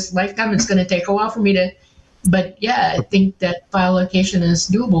to in this lifetime. It's going to take a while for me to, but yeah, I think that biolocation is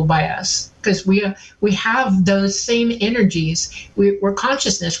doable by us because we have those same energies. We're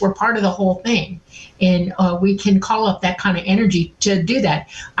consciousness. We're part of the whole thing. And we can call up that kind of energy to do that.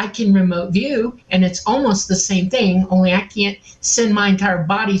 I can remote view, and it's almost the same thing, only I can't send my entire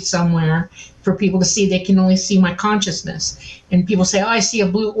body somewhere for people to see. They can only see my consciousness. And people say, oh, I see a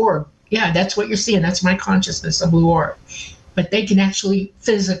blue orb. Yeah, that's what you're seeing. That's my consciousness, a blue orb. But they can actually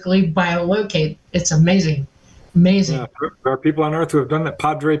physically biolocate. It's amazing. Amazing. Yeah, there are people on Earth who have done that.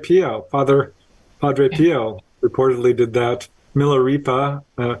 Padre Pio reportedly did that. Milarepa,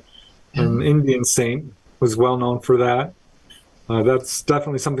 an Indian saint, was well known for that. That's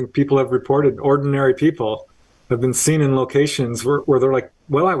definitely something people have reported. Ordinary people have been seen in locations where they're like,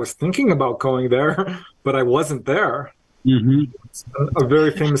 well, I was thinking about going there, but I wasn't there. Mm-hmm. A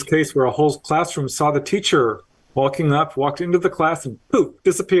very famous case where a whole classroom saw the teacher walked into the class and poof,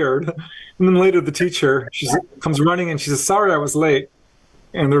 disappeared. And then later the teacher, comes running and she says, sorry, I was late.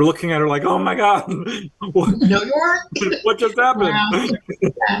 And they're looking at her like, oh my God. No, you weren't. What just happened?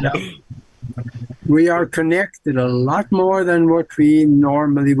 Wow. We are connected a lot more than what we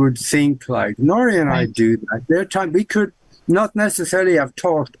normally would think like. Nori and I do that. There are times we could not necessarily have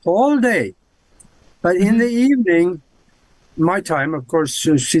talked all day, but in the evening, my time, of course,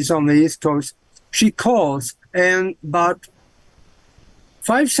 she's on the East Coast, she calls, and about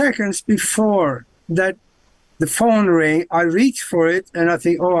 5 seconds before that the phone rang, I reach for it, and I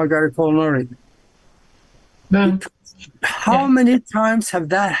think, oh, I got to call Nori. How many times have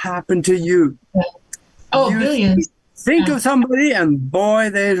that happened to you? Oh, billions. Think of somebody, and boy,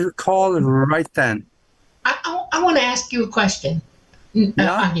 they call right then. I want to ask you a question,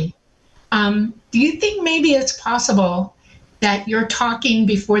 Agi. Do you think maybe it's possible that you're talking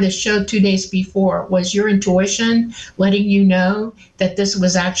before the show 2 days before was your intuition letting you know that this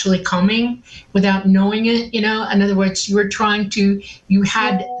was actually coming without knowing it? You know, in other words, you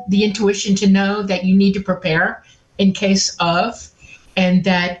had the intuition to know that you need to prepare in case of, and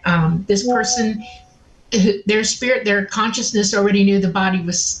that this person, their spirit, their consciousness already knew the body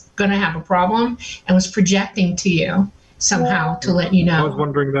was going to have a problem and was projecting to you somehow to let you know. I was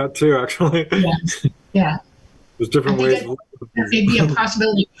wondering that too, actually. Yeah. There's different ways. That may be a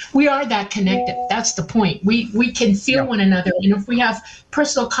possibility. We are that connected. That's the point. We can feel one another. And if we have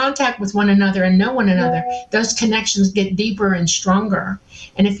personal contact with one another and know one another, those connections get deeper and stronger.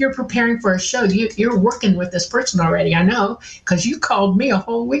 And if you're preparing for a show, you're working with this person already. I know, because you called me a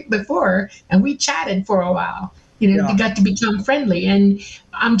whole week before and we chatted for a while. You know, you got to become friendly. And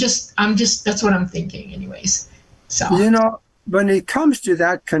I'm just, that's what I'm thinking anyways. So, you know, when it comes to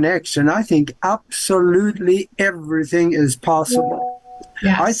that connection, I think absolutely everything is possible.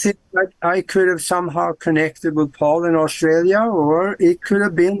 Yes. I think that I could have somehow connected with Paul in Australia, or it could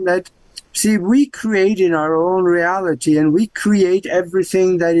have been that, see, we create in our own reality and we create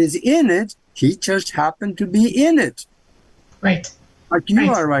everything that is in it. He just happened to be in it. Right. Like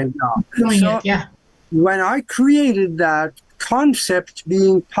you are right now. Doing So it, yeah. when I created that concept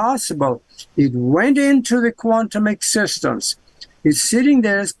being possible, it went into the quantum existence. It's sitting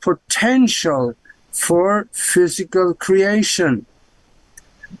there as potential for physical creation.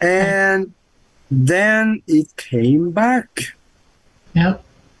 And then it came back. Yep.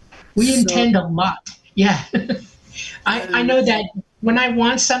 We intend a lot. Yeah. I know that when I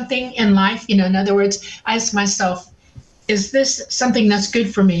want something in life, in other words, I ask myself, is this something that's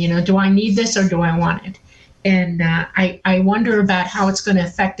good for me? Do I need this or do I want it? And I wonder about how it's going to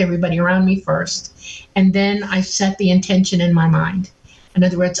affect everybody around me first. And then I set the intention in my mind. In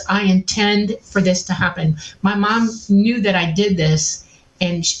other words, I intend for this to happen. My mom knew that I did this,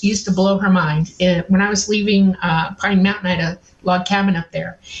 and she used to blow her mind. When I was leaving Pine Mountain, I had a log cabin up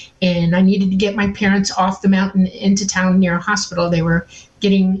there, and I needed to get my parents off the mountain into town near a hospital. They were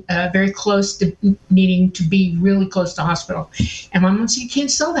getting very close to needing to be really close to hospital. And my mom said, "You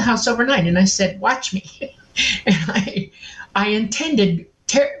can't sell the house overnight." And I said, "Watch me." And I intended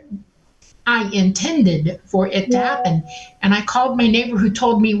for it to happen. And I called my neighbor who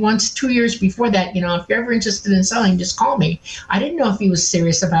told me once 2 years before that, if you're ever interested in selling, just call me. I didn't know if he was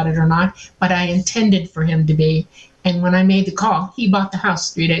serious about it or not, but I intended for him to be. And when I made the call, he bought the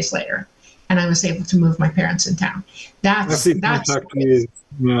house 3 days later. And I was able to move my parents in town. Contactees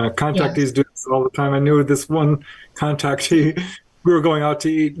do this all the time. I knew this one contactee, we were going out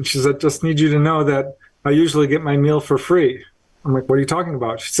to eat, and she said, "Just need you to know that I usually get my meal for free." I'm like, "What are you talking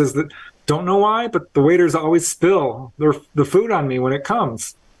about?" She says that, "Don't know why, but the waiters always spill the food on me when it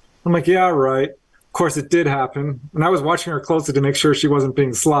comes." I'm like, "Yeah, right." Of course, it did happen. And I was watching her closely to make sure she wasn't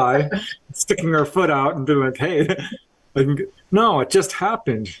being sly, sticking her foot out and being like, "Hey." No, it just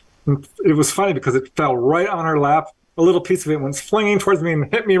happened. And it was funny because it fell right on her lap. A little piece of it went flinging towards me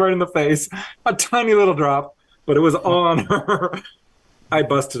and hit me right in the face. A tiny little drop, but it was on her. I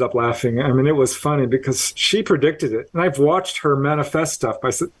busted up laughing. I mean, it was funny because she predicted it. And I've watched her manifest stuff by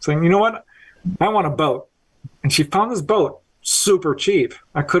saying, "You know what? I want a boat." And she found this boat super cheap.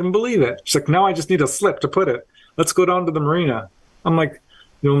 I couldn't believe it. She's like, "Now I just need a slip to put it. Let's go down to the marina." I'm like,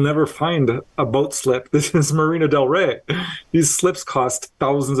 "You'll never find a boat slip. This is Marina del Rey. These slips cost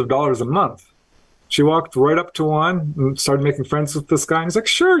thousands of dollars a month." She walked right up to one and started making friends with this guy. And he's like,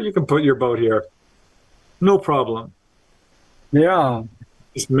 "Sure, you can put your boat here. No problem." Yeah.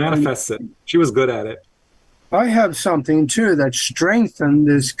 Just manifests it. She was good at it. I have something too that strengthened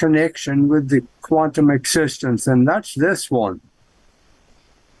this connection with the quantum existence, and that's this one.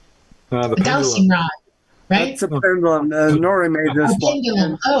 The dowsing rod, right? That's a pendulum. Nori made this one.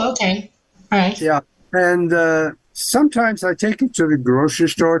 Pendulum. Oh, okay. All right. Yeah. And sometimes I take it to the grocery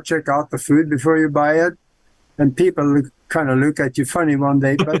store, check out the food before you buy it, and people kind of look at you funny one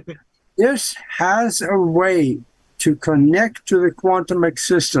day. But this has a way to connect to the quantum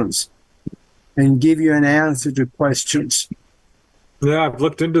existence and give you an answer to questions. Yeah, I've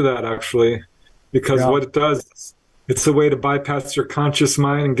looked into that actually, because what it does, it's a way to bypass your conscious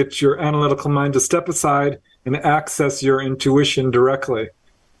mind and get your analytical mind to step aside and access your intuition directly.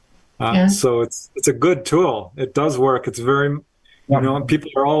 So it's a good tool. It does work. It's very,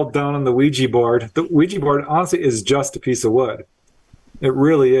 people are all down on the Ouija board. The Ouija board, honestly, is just a piece of wood. It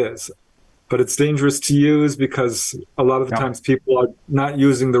really is. But it's dangerous to use because a lot of the times people are not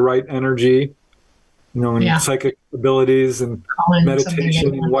using the right energy, and psychic abilities and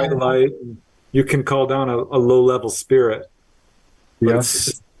meditation and white light. And you can call down a low-level spirit.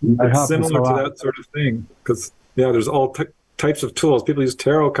 Yes. It's similar to that sort of thing because, there's all types of tools. People use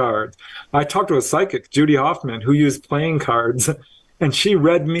tarot cards. I talked to a psychic, Judy Hoffman, who used playing cards, and she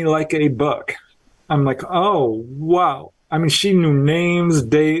read me like a book. I'm like, oh, wow. I mean, she knew names,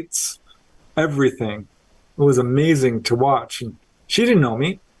 dates, everything. It was amazing to watch. And she didn't know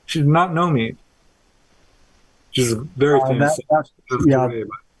me. She did not know me. She's very famous.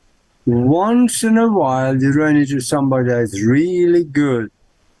 Once in a while, you run into somebody that's really good.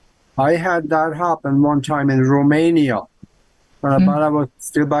 I had that happen one time in Romania. But I was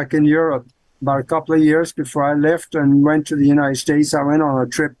still back in Europe. About a couple of years before I left and went to the United States, I went on a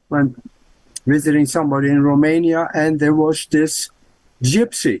trip when visiting somebody in Romania, and there was this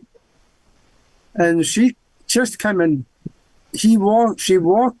gypsy. And she just came and she walked,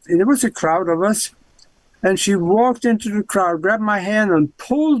 and there was a crowd of us, and she walked into the crowd, grabbed my hand and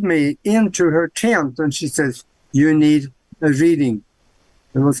pulled me into her tent, and she says, "You need a reading."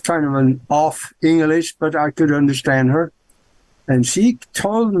 It was kind of an off English, but I could understand her. And she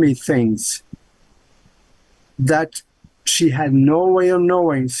told me things that she had no way of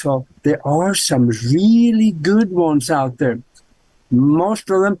knowing. So there are some really good ones out there. Most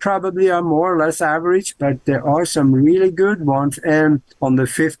of them probably are more or less average, but there are some really good ones. And on the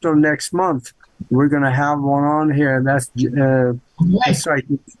 5th of next month, we're going to have one on here. That's a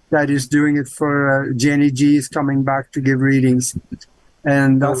psychic that is doing it for Jenny G is coming back to give readings.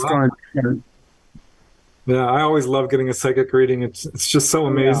 And that's going to be. Yeah, I always love getting a psychic reading. It's just so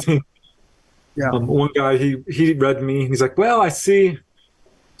amazing. Yeah. One guy, he read me. He's like, well, I see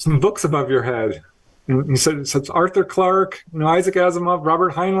some books above your head. And he said, it's Arthur Clarke, Isaac Asimov,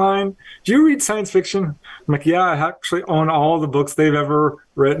 Robert Heinlein. Do you read science fiction? I'm like, yeah, I actually own all the books they've ever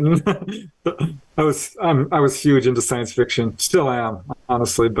written. I was huge into science fiction. Still am,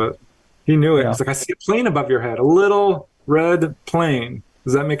 honestly, but he knew it. He's like, I see a plane above your head, a little red plane.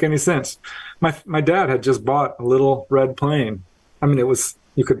 Does that make any sense? My dad had just bought a little red plane. I mean, it was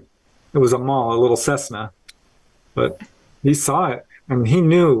a mall, a little Cessna, but he saw it and he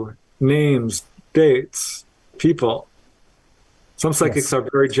knew names, dates, people. Some psychics are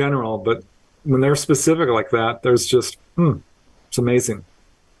very general, but when they're specific like that, there's just, it's amazing.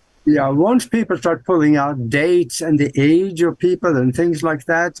 Yeah, once people start pulling out dates and the age of people and things like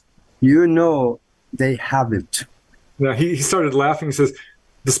that, they have it. Yeah, he started laughing. He says,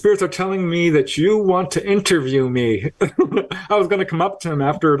 the spirits are telling me that you want to interview me. I was going to come up to him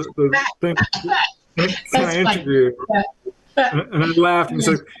after the thing. Can I interview? And I laughed and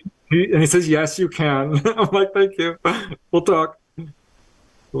he says, yes, you can. I'm like, thank you. We'll talk. It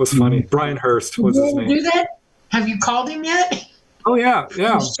was funny. Brian Hurst was his name. Do that? Have you called him yet? Oh, yeah.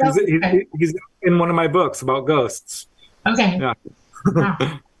 He's in one of my books about ghosts. Okay. Yeah. Wow.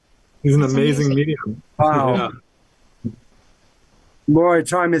 He's an amazing medium. Wow. Yeah. Boy,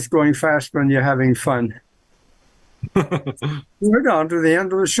 time is going fast when you're having fun. We're down to the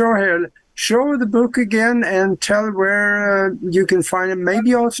end of the show here. Show the book again and tell where you can find it.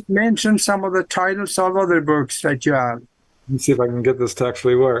 Maybe also mention some of the titles of other books that you have. Let me see if I can get this to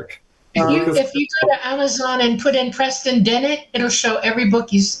actually work. If you go to Amazon and put in Preston Dennett, it'll show every book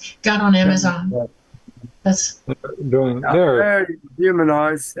he's got on Amazon. That's doing there.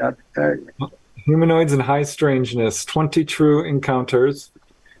 Humanoids. Humanoids and High Strangeness, 20 True Encounters.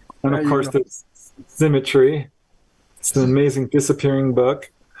 And of course, there's Symmetry. It's an amazing disappearing book.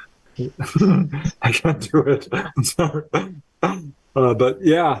 I can't do it. I'm sorry. But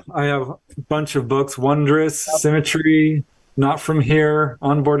yeah, I have a bunch of books. Wondrous, Symmetry, Not From Here,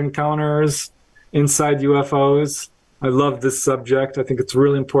 Onboard Encounters, Inside UFOs. I love this subject. I think it's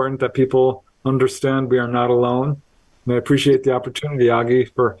really important that people understand we are not alone. And I appreciate the opportunity,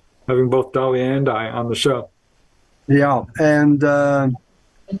 Agi, for having both Dolly and I on the show. Yeah, and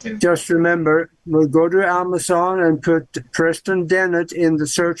just remember, we'll go to Amazon and put Preston Dennett in the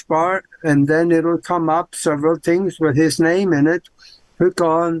search bar, and then it'll come up several things with his name in it. Click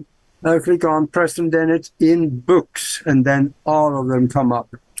on Preston Dennett in books, and then all of them come up.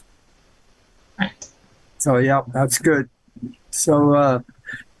 right. So yeah, that's good. So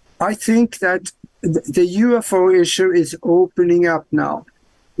I think that the UFO issue is opening up now.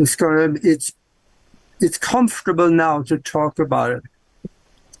 It's comfortable now to talk about it.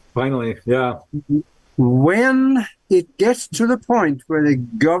 Finally, yeah. When it gets to the point where the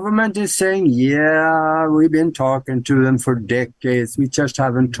government is saying, yeah, we've been talking to them for decades, we just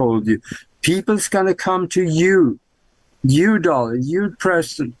haven't told you. People's going to come to you, Dolly, you,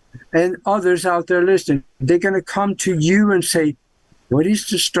 Preston, and others out there listening. They're going to come to you and say, what is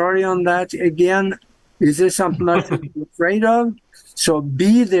the story on that again? Is there something that you're afraid of? So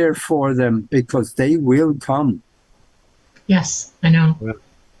be there for them, because they will come. Yes, I know. Yeah.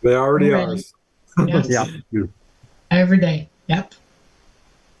 They already are. Yes. Yeah. Every day. Yep.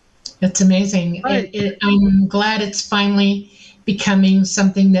 It's amazing. Right. I'm glad it's finally becoming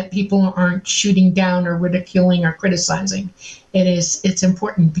something that people aren't shooting down or ridiculing or criticizing. It's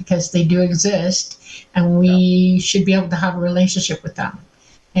important because they do exist, and we should be able to have a relationship with them.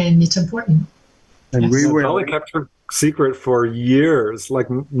 And it's important. And Yes. we will. Dolly kept her secret for years, like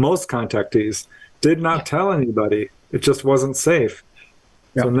most contactees. Did not tell anybody. It just wasn't safe.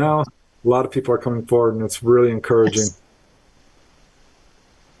 Yeah. So now a lot of people are coming forward, and it's really encouraging. Yes.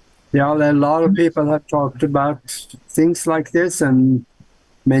 Yeah, a lot of people have talked about things like this, and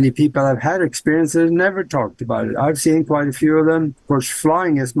many people have had experiences, never talked about it. I've seen quite a few of them. Of course,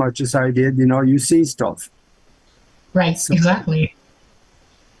 flying as much as I did, you see stuff. Right, So, exactly.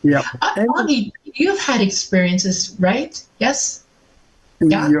 Yeah. Augie, you've had experiences, right? Yes?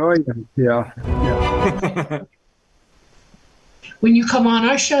 Yeah. When you come on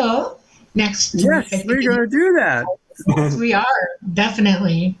our show next Yes, week, we're going to do that. Yes, we are,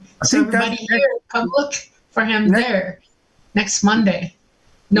 definitely. I So think everybody here, come look for him Next- there next Monday.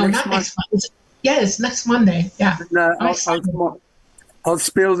 No, Next not next Monday. Yes, next Monday. Yeah. uh, I'm I'll, excited. I'll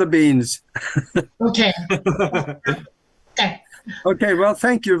spill the beans. Okay. Okay. Okay, well,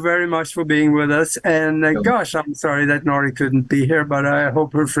 thank you very much for being with us. And gosh, I'm sorry that Nori couldn't be here, but I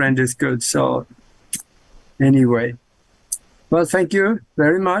hope her friend is good. So, anyway, well, thank you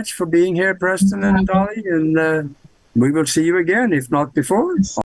very much for being here, Preston and Dolly. And we will see you again, if not before.